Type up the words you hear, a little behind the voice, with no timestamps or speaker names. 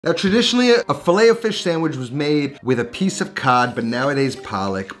Now traditionally, a filet-o-fish sandwich was made with a piece of cod, but nowadays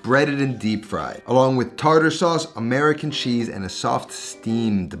pollack, breaded and deep fried, along with tartar sauce, American cheese, and a soft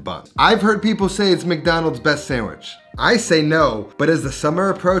steamed bun. I've heard people say it's McDonald's best sandwich. I say no, but as the summer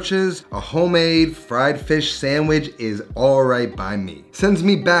approaches, a homemade fried fish sandwich is all right by me. Sends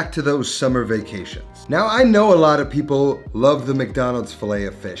me back to those summer vacations. Now I know a lot of people love the McDonald's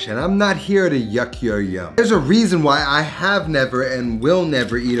Filet-O-Fish, and I'm not here to yuck your yum. There's a reason why I have never and will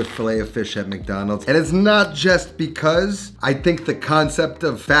never eat a Filet-O-Fish at McDonald's, and it's not just because I think the concept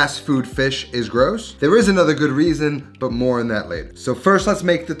of fast food fish is gross. There is another good reason, but more on that later. So first let's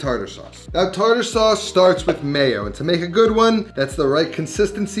make the tartar sauce. Now tartar sauce starts with mayo, and to make a good one that's the right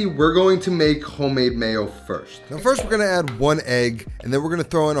consistency, we're going to make homemade mayo first. Now first we're gonna add 1 egg, and then we're gonna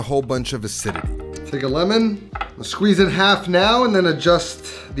throw in a whole bunch of acidity. Take a lemon, we'll squeeze it half now and then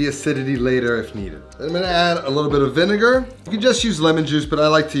adjust the acidity later if needed. Then I'm gonna add a little bit of vinegar. You can just use lemon juice, but I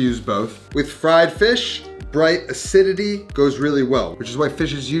like to use both. With fried fish, bright acidity goes really well, which is why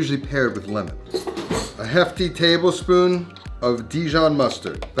fish is usually paired with lemon. A hefty tablespoon of Dijon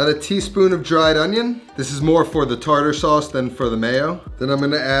mustard. About a teaspoon of dried onion. This is more for the tartar sauce than for the mayo. Then I'm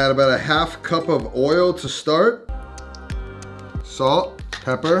gonna add about a half cup of oil to start. Salt,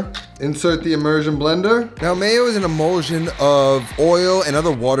 pepper. Insert the immersion blender. Now mayo is an emulsion of oil and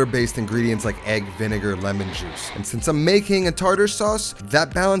other water-based ingredients like egg, vinegar, lemon juice. And since I'm making a tartar sauce,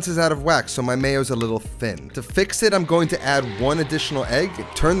 that balance is out of whack, so my mayo's a little thin. To fix it, I'm going to add 1 additional egg,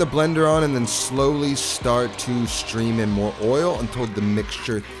 turn the blender on, and then slowly start to stream in more oil until the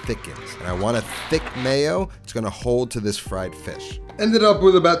mixture thickens. And I want a thick mayo. It's gonna hold to this fried fish. Ended up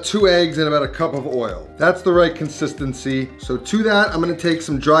with about 2 eggs and about a cup of oil. That's the right consistency. So to that, I'm gonna take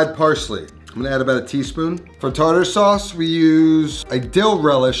some dried parsley. I'm gonna add about a teaspoon. For tartar sauce, we use a dill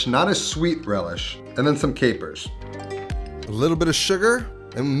relish, not a sweet relish, and then some capers. A little bit of sugar,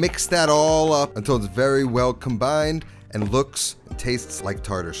 and mix that all up until it's very well combined and looks and tastes like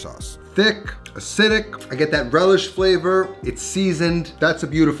tartar sauce. Thick, acidic, I get that relish flavor, it's seasoned. That's a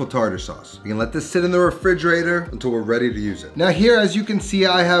beautiful tartar sauce. We can let this sit in the refrigerator until we're ready to use it. Now here, as you can see,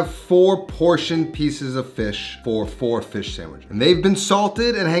 I have 4 portioned pieces of fish for 4 fish sandwiches. And they've been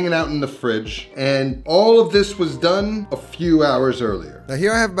salted and hanging out in the fridge. And all of this was done a few hours earlier. Now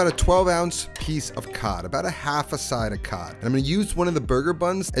here I have about a 12-ounce piece of cod, about a half a side of cod. And I'm gonna use one of the burger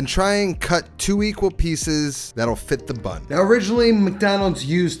buns and try and cut 2 equal pieces that'll fit the bun. Now originally McDonald's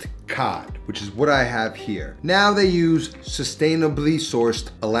used cod, which is what I have here. Now they use sustainably sourced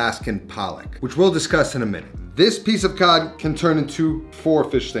Alaskan pollack, which we'll discuss in a minute. This piece of cod can turn into 4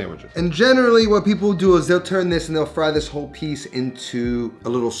 fish sandwiches. And generally what people do is they'll turn this and they'll fry this whole piece into a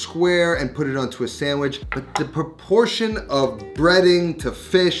little square and put it onto a sandwich. But the proportion of breading to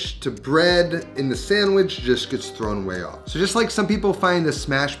fish to bread in the sandwich just gets thrown way off. So just like some people find the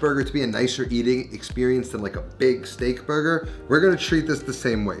smash burger to be a nicer eating experience than like a big steak burger, we're gonna treat this the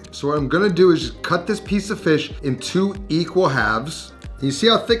same way. So what I'm gonna do is just cut this piece of fish in 2 equal halves. You see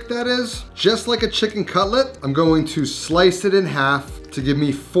how thick that is? Just like a chicken cutlet, I'm going to slice it in half to give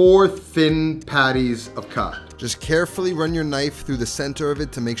me 4 thin patties of cod. Just carefully run your knife through the center of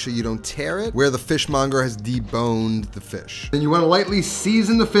it to make sure you don't tear it, where the fishmonger has deboned the fish. Then you wanna lightly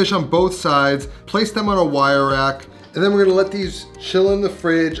season the fish on both sides, place them on a wire rack, and then we're gonna let these chill in the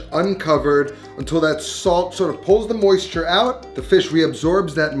fridge uncovered until that salt sort of pulls the moisture out, the fish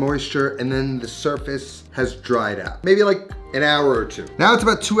reabsorbs that moisture, and then the surface has dried out. Maybe like an hour or 2. Now it's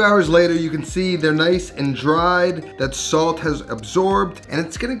about 2 hours later, you can see they're nice and dried, that salt has absorbed, and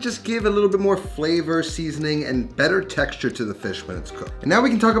it's gonna just give a little bit more flavor, seasoning, and better texture to the fish when it's cooked. And now we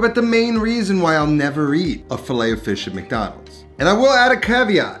can talk about the main reason why I'll never eat a Filet-O-Fish at McDonald's. And I will add a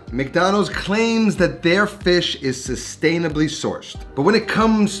caveat. McDonald's claims that their fish is sustainably sourced. But when it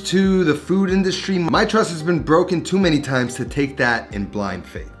comes to the food industry, my trust has been broken too many times to take that in blind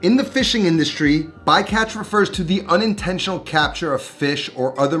faith. In the fishing industry, bycatch refers to the unintentional capture of fish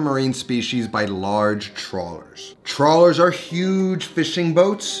or other marine species by large trawlers. Trawlers are huge fishing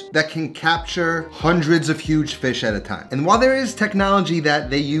boats that can capture hundreds of huge fish at a time. And while there is technology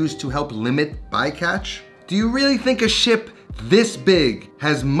that they use to help limit bycatch, do you really think a ship this big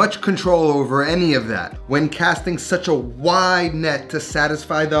has much control over any of that when casting such a wide net to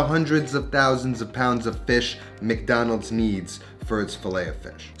satisfy the hundreds of thousands of pounds of fish McDonald's needs for its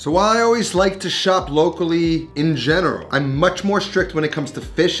Filet-O-Fish? So while I always like to shop locally in general, I'm much more strict when it comes to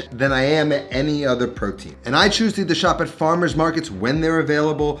fish than I am at any other protein. And I choose to either shop at farmers markets when they're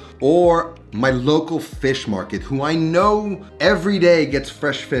available or my local fish market, who I know every day gets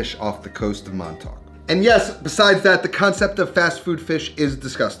fresh fish off the coast of Montauk. And yes, besides that, the concept of fast food fish is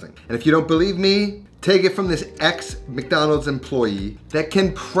disgusting. And if you don't believe me, take it from this ex-McDonald's employee that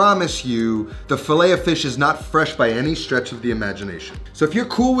can promise you the Filet-O-Fish is not fresh by any stretch of the imagination. So if you're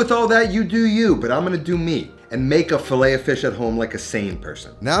cool with all that, you do you, but I'm gonna do me and make a Filet-O-Fish at home like a sane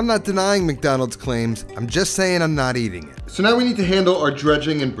person. Now, I'm not denying McDonald's claims, I'm just saying I'm not eating it. So now we need to handle our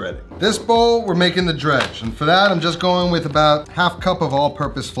dredging and breading. This bowl, we're making the dredge, and for that, I'm just going with about ½ cup of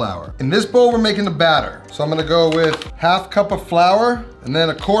all-purpose flour. In this bowl, we're making the batter. So I'm gonna go with ½ cup of flour, and then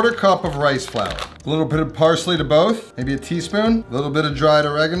 ¼ cup of rice flour. A little bit of parsley to both, maybe a teaspoon. A little bit of dried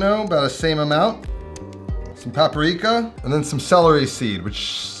oregano, about the same amount. Some paprika, and then some celery seed,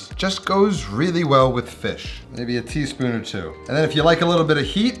 which just goes really well with fish. Maybe a teaspoon or two. And then if you like a little bit of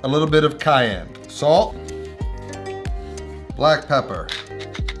heat, a little bit of cayenne. Salt, black pepper.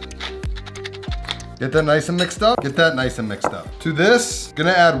 Get that nice and mixed up? Get that nice and mixed up. To this, gonna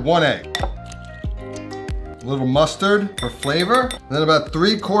add 1 egg. A little mustard for flavor, and then about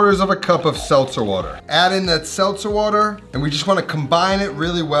 3/4 cup of seltzer water. Add in that seltzer water, and we just wanna combine it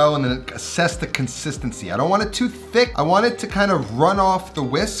really well and then assess the consistency. I don't want it too thick. I want it to kind of run off the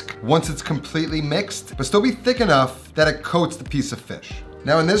whisk once it's completely mixed, but still be thick enough that it coats the piece of fish.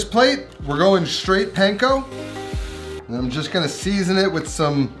 Now in this plate, we're going straight panko, and I'm just gonna season it with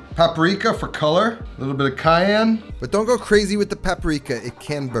some paprika for color, a little bit of cayenne. But don't go crazy with the paprika, it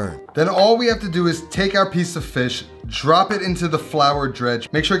can burn. Then all we have to do is take our piece of fish, drop it into the flour dredge,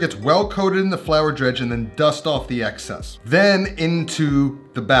 make sure it gets well coated in the flour dredge, and then dust off the excess. Then into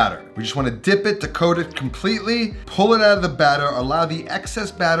the batter. We just wanna dip it to coat it completely, pull it out of the batter, allow the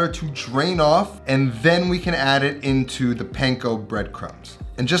excess batter to drain off, and then we can add it into the panko breadcrumbs.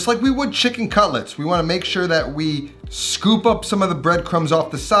 And just like we would chicken cutlets, we wanna make sure that we scoop up some of the breadcrumbs off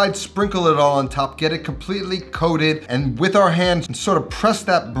the side, sprinkle it all on top, get it completely coated, and with our hands, sort of press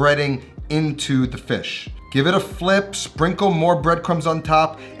that breading into the fish. Give it a flip, sprinkle more breadcrumbs on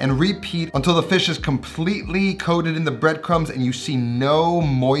top, and repeat until the fish is completely coated in the breadcrumbs and you see no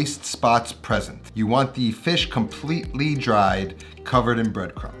moist spots present. You want the fish completely dried, covered in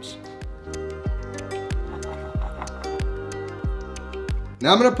breadcrumbs.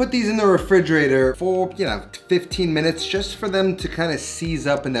 Now I'm gonna put these in the refrigerator for, 15 minutes just for them to kind of seize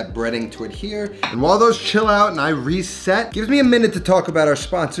up and that breading to adhere. And while those chill out and I reset, gives me a minute to talk about our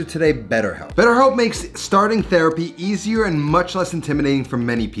sponsor today, BetterHelp. BetterHelp makes starting therapy easier and much less intimidating for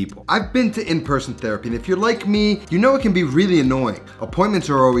many people. I've been to in-person therapy, and if you're like me, you know it can be really annoying. Appointments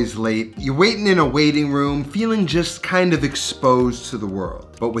are always late, you're waiting in a waiting room, feeling just kind of exposed to the world.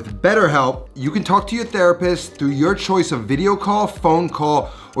 But with BetterHelp, you can talk to your therapist through your choice of video call, phone call,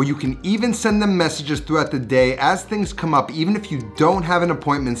 or you can even send them messages throughout the day as things come up, even if you don't have an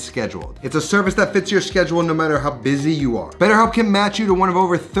appointment scheduled. It's a service that fits your schedule no matter how busy you are. BetterHelp can match you to one of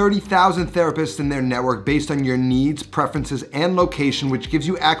over 30,000 therapists in their network based on your needs, preferences, and location, which gives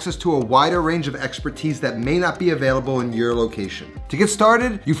you access to a wider range of expertise that may not be available in your location. To get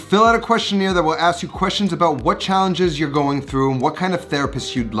started, you fill out a questionnaire that will ask you questions about what challenges you're going through and what kind of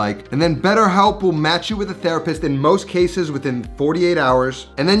therapist you'd like. And then BetterHelp will match you with a therapist in most cases within 48 hours.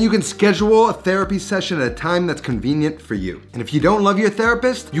 And then you can schedule a therapy session at a time that's convenient for you. And if you don't love your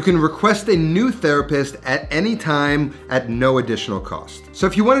therapist, you can request a new therapist at any time at no additional cost. So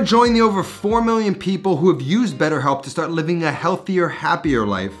if you want to join the over 4 million people who have used BetterHelp to start living a healthier, happier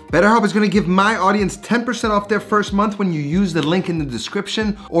life, BetterHelp is going to give my audience 10% off their first month when you use the link in the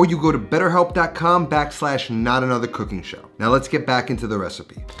description, or you go to betterhelp.com/notanothercookingshow. Now let's get back into the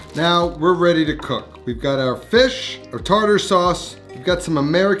recipe. Now we're ready to cook. We've got our fish, our tartar sauce, we've got some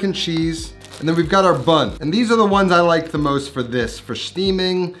American cheese, and then we've got our bun. And these are the ones I like the most for this, for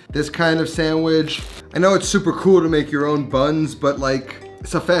steaming, this kind of sandwich. I know it's super cool to make your own buns, but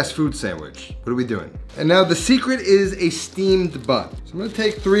it's a fast food sandwich. What are we doing? And now the secret is a steamed bun. So I'm gonna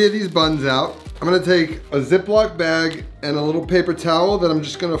take 3 of these buns out. I'm gonna take a Ziploc bag and a little paper towel that I'm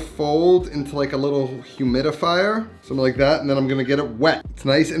just gonna fold into a little humidifier, something like that, and then I'm gonna get it wet. It's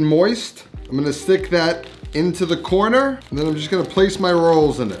nice and moist. I'm gonna stick that into the corner, and then I'm just gonna place my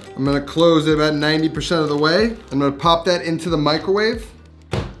rolls in it. I'm gonna close it about 90% of the way. I'm gonna pop that into the microwave.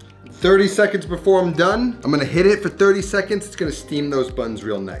 30 seconds before I'm done, I'm gonna hit it for 30 seconds. It's gonna steam those buns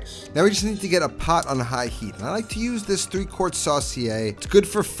real nice. Now we just need to get a pot on high heat. And I like to use this 3-quart saucier. It's good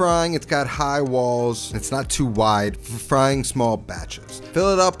for frying, it's got high walls, it's not too wide for frying small batches.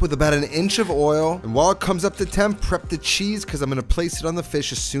 Fill it up with about 1 inch of oil, and while it comes up to temp, prep the cheese because I'm gonna place it on the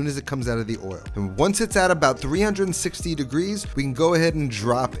fish as soon as it comes out of the oil. And once it's at about 360 degrees, we can go ahead and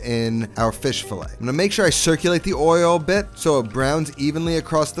drop in our fish fillet. I'm gonna make sure I circulate the oil a bit so it browns evenly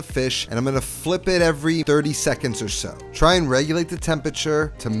across the fish, fish, and I'm gonna flip it every 30 seconds or so. Try and regulate the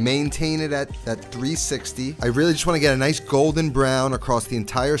temperature to maintain it at 360. I really just wanna get a nice golden brown across the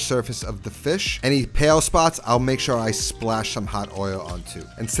entire surface of the fish. Any pale spots, I'll make sure I splash some hot oil onto.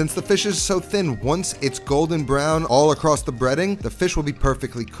 And since the fish is so thin, once it's golden brown all across the breading, the fish will be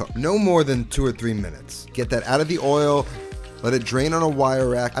perfectly cooked. No more than 2 or 3 minutes. Get that out of the oil, let it drain on a wire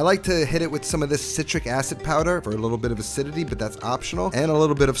rack. I like to hit it with some of this citric acid powder for a little bit of acidity, but that's optional, and a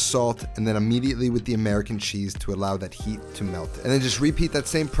little bit of salt, and then immediately with the American cheese to allow that heat to melt it. And then just repeat that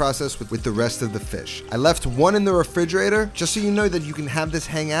same process with the rest of the fish. I left one in the refrigerator, just so you know that you can have this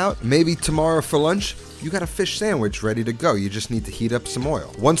hang out. Maybe tomorrow for lunch, you got a fish sandwich ready to go. You just need to heat up some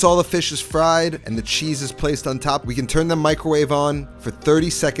oil. Once all the fish is fried and the cheese is placed on top, we can turn the microwave on for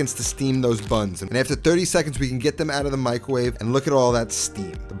 30 seconds to steam those buns. And after 30 seconds, we can get them out of the microwave and look at all that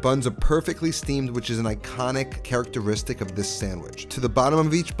steam. The buns are perfectly steamed, which is an iconic characteristic of this sandwich. To the bottom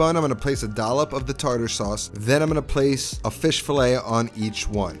of each bun, I'm gonna place a dollop of the tartar sauce. Then I'm gonna place a fish fillet on each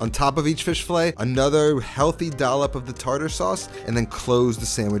one. On top of each fish fillet, another healthy dollop of the tartar sauce, and then close the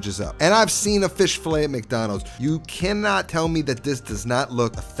sandwiches up. And I've seen a fish fillet at McDonald's. You cannot tell me that this does not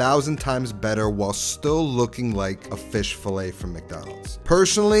look 1,000 times better while still looking like a fish fillet from McDonald's.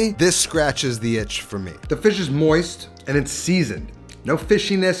 Personally, this scratches the itch for me. The fish is moist and it's seasoned. No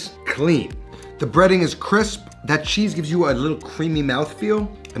fishiness, clean. The breading is crisp. That cheese gives you a little creamy mouthfeel,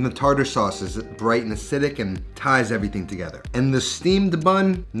 and the tartar sauce is bright and acidic and ties everything together. And the steamed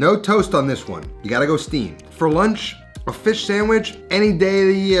bun, no toast on this one. You gotta go steamed. For lunch, a fish sandwich, any day of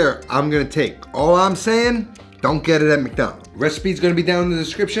the year, I'm gonna take. All I'm saying, don't get it at McDonald's. Recipe's gonna be down in the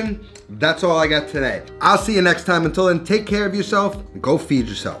description. That's all I got today. I'll see you next time. Until then, take care of yourself and go feed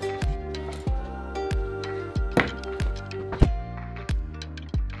yourself.